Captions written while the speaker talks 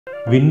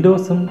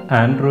വിൻഡോസും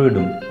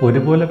ആൻഡ്രോയിഡും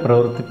ഒരുപോലെ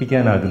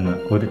പ്രവർത്തിപ്പിക്കാനാകുന്ന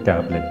ഒരു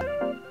ടാബ്ലറ്റ്,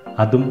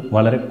 അതും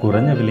വളരെ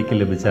കുറഞ്ഞ വിലയ്ക്ക്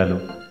ലഭിച്ചാലോ?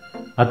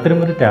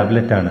 അത്തരമൊരു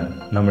ടാബ്ലറ്റാണ്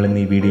നമ്മൾ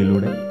ഇന്ന് ഈ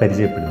വീഡിയോയിലൂടെ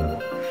പരിചയപ്പെടുന്നത്.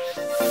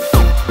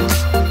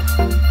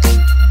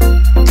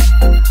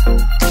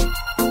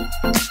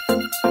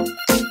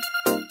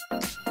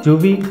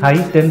 Chuwi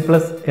Hi10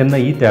 Plus എന്ന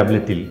ഈ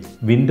ടാബ്ലറ്റിൽ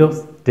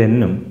വിൻഡോസ്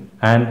 10ഉം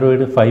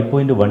ആൻഡ്രോയിഡ്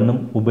 5.1ഉം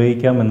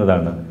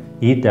ഉപയോഗിക്കാമെന്നതാണ്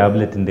ഈ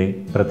ടാബ്ലറ്റിൻ്റെ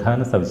പ്രധാന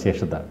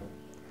സവിശേഷത.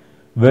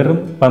 വെറും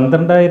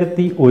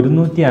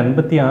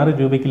 12,156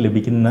 രൂപയ്ക്ക്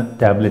ലഭിക്കുന്ന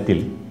ടാബ്ലറ്റിൽ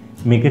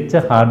മികച്ച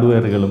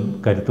ഹാർഡ്വെയറുകളും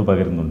കരുത്തു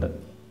പകരുന്നുണ്ട്.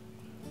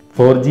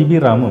 4GB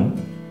റാമും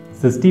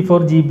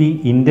 64GB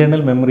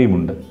internal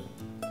മെമ്മറിയുമുണ്ട്.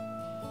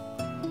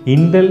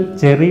 Intel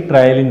cherry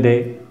ട്രയലിൻ്റെ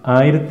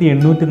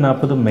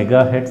 1840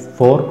 MHz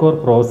 4-കോർ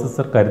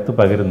processor കരുത്തു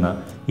പകരുന്ന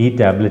ഈ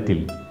ടാബ്ലറ്റിൽ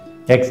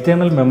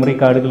എക്സ്റ്റേണൽ മെമ്മറി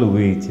കാർഡുകൾ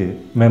ഉപയോഗിച്ച്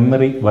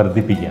മെമ്മറി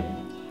വർദ്ധിപ്പിക്കാം.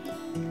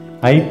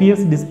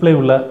 IPS ഡിസ്പ്ലേ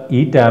ഉള്ള ഈ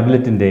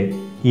ടാബ്ലറ്റിൻ്റെ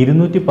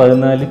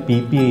 214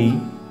 ppi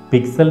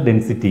പിക്സൽ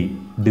ഡെൻസിറ്റി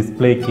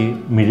ഡിസ്പ്ലേക്ക്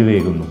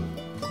മിഴിവേകുന്നു.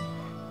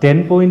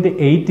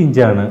 10.8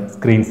 ഇഞ്ചാണ്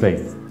സ്ക്രീൻ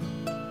സൈസ്.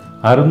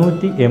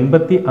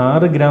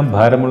 686 ഗ്രാം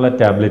ഭാരമുള്ള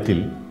ടാബ്ലറ്റിൽ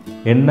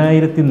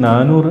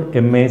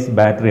 8400 mAh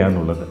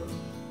ബാറ്ററിയാണുള്ളത്.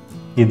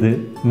 ഇത്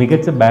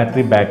മികച്ച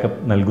ബാറ്ററി ബാക്കപ്പ്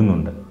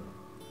നൽകുന്നുണ്ട്.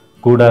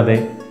 കൂടാതെ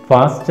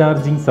ഫാസ്റ്റ്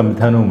ചാർജിംഗ്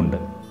സംവിധാനവുമുണ്ട്.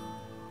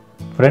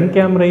 ഫ്രണ്ട്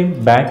ക്യാമറയും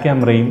ബാക്ക്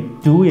ക്യാമറയും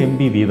 2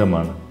 MB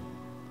വീതമാണ്.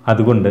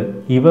 അതുകൊണ്ട്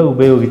ഇവ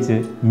ഉപയോഗിച്ച്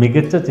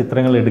മികച്ച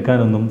ചിത്രങ്ങൾ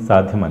എടുക്കാനൊന്നും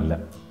സാധ്യമല്ല.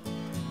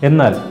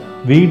 എന്നാൽ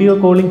വീഡിയോ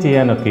കോളിംഗ്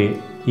ചെയ്യാനൊക്കെ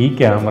ഈ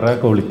ക്യാമറ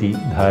ക്വാളിറ്റി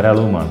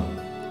ധാരാളവുമാണ്.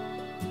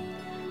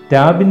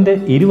 ടാബിൻ്റെ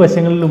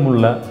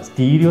ഇരുവശങ്ങളിലുമുള്ള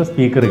സ്റ്റീരിയോ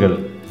സ്പീക്കറുകൾ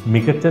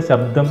മികച്ച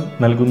ശബ്ദം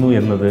നൽകുന്നു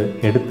എന്നത്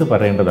എടുത്തു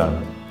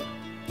പറയേണ്ടതാണ്.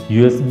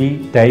 USB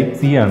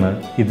Type-C ആണ്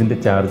ഇതിൻ്റെ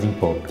ചാർജിംഗ്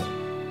പോർട്ട്.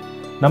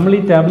 നമ്മൾ ഈ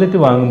ടാബ്ലറ്റ്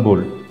വാങ്ങുമ്പോൾ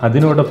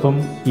അതിനോടൊപ്പം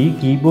ഈ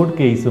കീബോർഡ്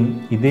കേസും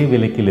ഇതേ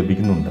വിലയ്ക്ക്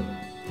ലഭിക്കുന്നുണ്ട്.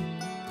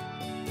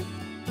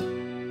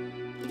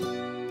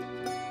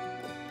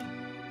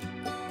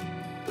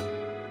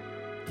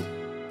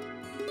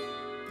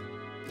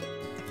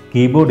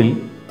 കീബോർഡിൽ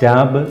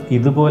ടാബ്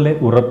ഇതുപോലെ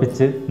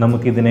ഉറപ്പിച്ച്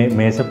നമുക്കിതിനെ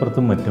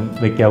മേശപ്പുറത്തും മറ്റും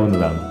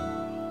വയ്ക്കാവുന്നതാണ്.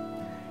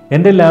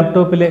 എൻ്റെ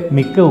ലാപ്ടോപ്പിലെ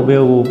മിക്ക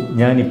ഉപയോഗവും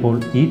ഞാനിപ്പോൾ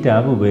ഈ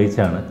ടാബ്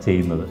ഉപയോഗിച്ചാണ്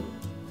ചെയ്യുന്നത്.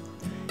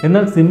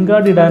 എന്നാൽ സിം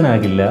കാർഡ്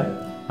ഇടാനാകില്ല.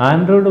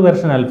 ആൻഡ്രോയിഡ്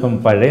വെർഷൻ അല്പം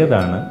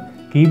പഴയതാണ്.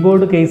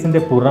 കീബോർഡ് കേസിൻ്റെ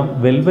പുറം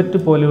വെൽവെറ്റ്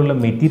പോലെയുള്ള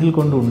മെറ്റീരിയൽ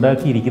കൊണ്ട്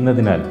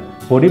ഉണ്ടാക്കിയിരിക്കുന്നതിനാൽ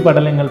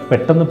പൊടിപടലങ്ങൾ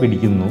പെട്ടെന്ന്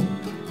പിടിക്കുന്നു.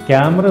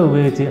 ക്യാമറ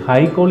ഉപയോഗിച്ച്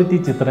ഹൈ ക്വാളിറ്റി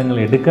ചിത്രങ്ങൾ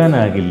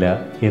എടുക്കാനാകില്ല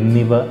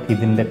എന്നിവ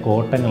ഇതിൻ്റെ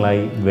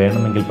കോട്ടങ്ങളായി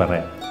വേണമെങ്കിൽ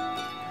പറയാം.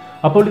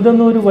 അപ്പോൾ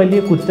ഇതൊന്നും ഒരു വലിയ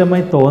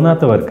കുറ്റമായി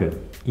തോന്നാത്തവർക്ക്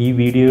ഈ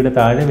വീഡിയോയുടെ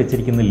താഴെ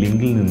വെച്ചിരിക്കുന്ന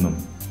ലിങ്കിൽ നിന്നും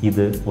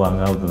ഇത്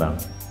വാങ്ങാവുന്നതാണ്.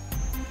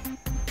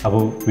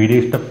 അപ്പോൾ വീഡിയോ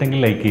ഇഷ്ടപ്പെട്ടെങ്കിൽ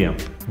ലൈക്ക് ചെയ്യാം.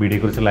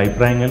 വീഡിയോയെക്കുറിച്ചുള്ള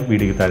അഭിപ്രായങ്ങൾ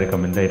വീഡിയോയ്ക്ക് താഴെ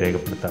കമൻറ്റായി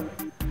രേഖപ്പെടുത്താം.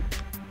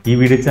 ഈ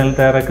വീഡിയോ ചാനൽ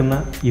തയ്യാറാക്കുന്ന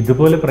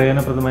ഇതുപോലെ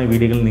പ്രയോജനപ്രദമായ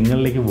വീഡിയോകൾ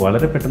നിങ്ങളിലേക്ക്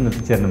വളരെ പെട്ടെന്ന്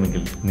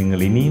എത്തിച്ചേരണമെങ്കിൽ നിങ്ങൾ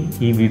ഇനിയും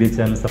ഈ വീഡിയോ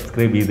ചാനൽ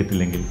സബ്സ്ക്രൈബ്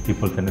ചെയ്തിട്ടില്ലെങ്കിൽ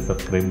ഇപ്പോൾ തന്നെ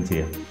സബ്സ്ക്രൈബ്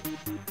ചെയ്യാം.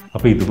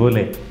 അപ്പോൾ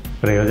ഇതുപോലെ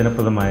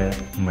പ്രയോജനപ്രദമായ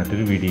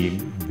മറ്റൊരു വീഡിയോയിൽ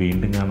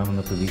വീണ്ടും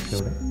കാണാമെന്ന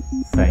പ്രതീക്ഷയോടെ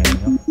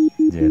സൈനിങ് ഓഫ്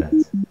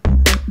ജയരാജ്.